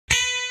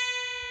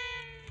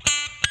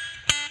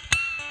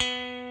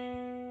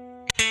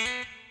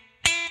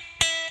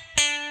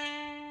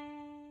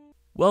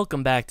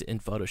Welcome back to In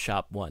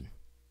Photoshop 1.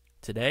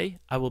 Today,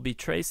 I will be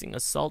tracing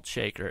a salt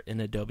shaker in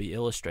Adobe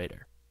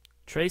Illustrator.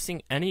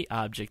 Tracing any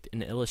object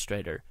in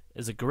Illustrator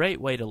is a great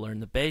way to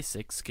learn the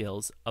basic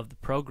skills of the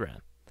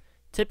program.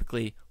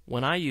 Typically,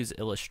 when I use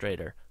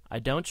Illustrator, I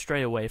don't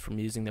stray away from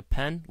using the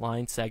pen,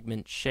 line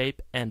segment,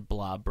 shape, and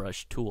blob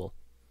brush tool.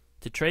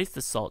 To trace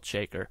the salt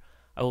shaker,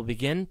 I will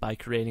begin by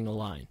creating a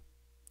line.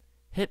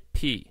 Hit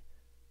P,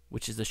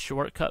 which is a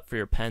shortcut for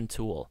your pen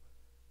tool.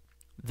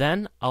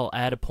 Then I'll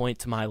add a point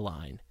to my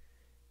line.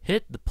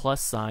 Hit the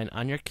plus sign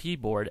on your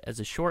keyboard as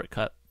a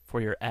shortcut for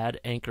your Add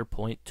Anchor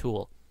Point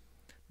tool.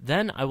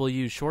 Then I will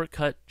use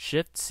shortcut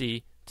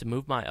Shift-C to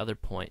move my other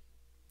point.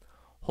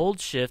 Hold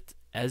Shift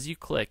as you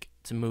click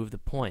to move the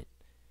point.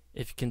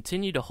 If you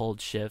continue to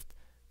hold Shift,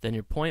 then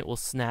your point will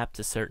snap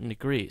to certain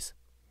degrees.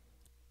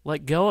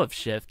 Let go of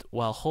Shift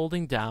while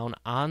holding down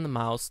on the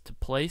mouse to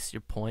place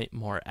your point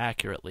more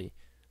accurately.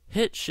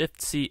 Hit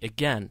Shift-C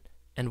again,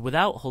 and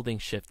without holding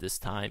Shift this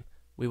time,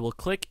 we will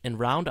click and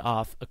round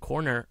off a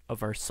corner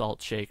of our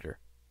salt shaker.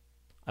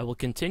 I will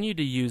continue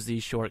to use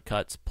these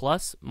shortcuts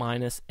plus,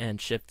 minus, and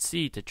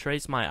Shift-C to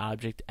trace my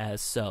object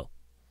as so.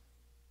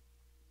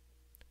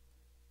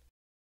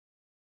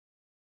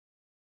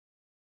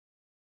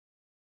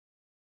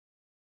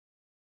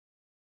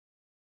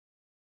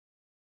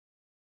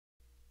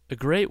 A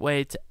great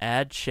way to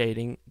add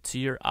shading to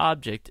your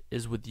object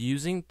is with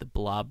using the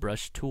blob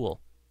brush tool.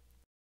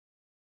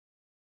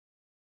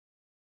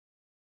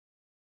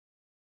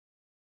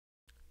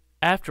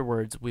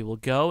 Afterwards, we will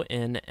go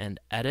in and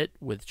edit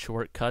with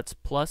shortcuts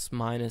plus,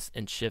 minus,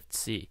 and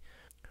Shift-C.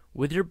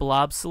 With your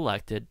blob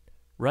selected,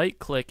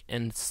 right-click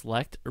and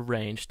select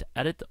Arrange to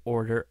edit the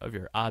order of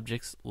your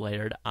objects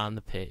layered on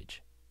the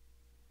page.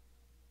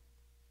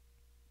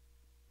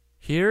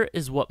 Here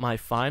is what my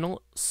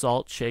final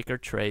salt shaker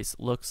trace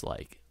looks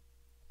like.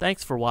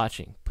 Thanks for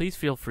watching. Please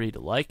feel free to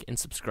like and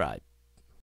subscribe.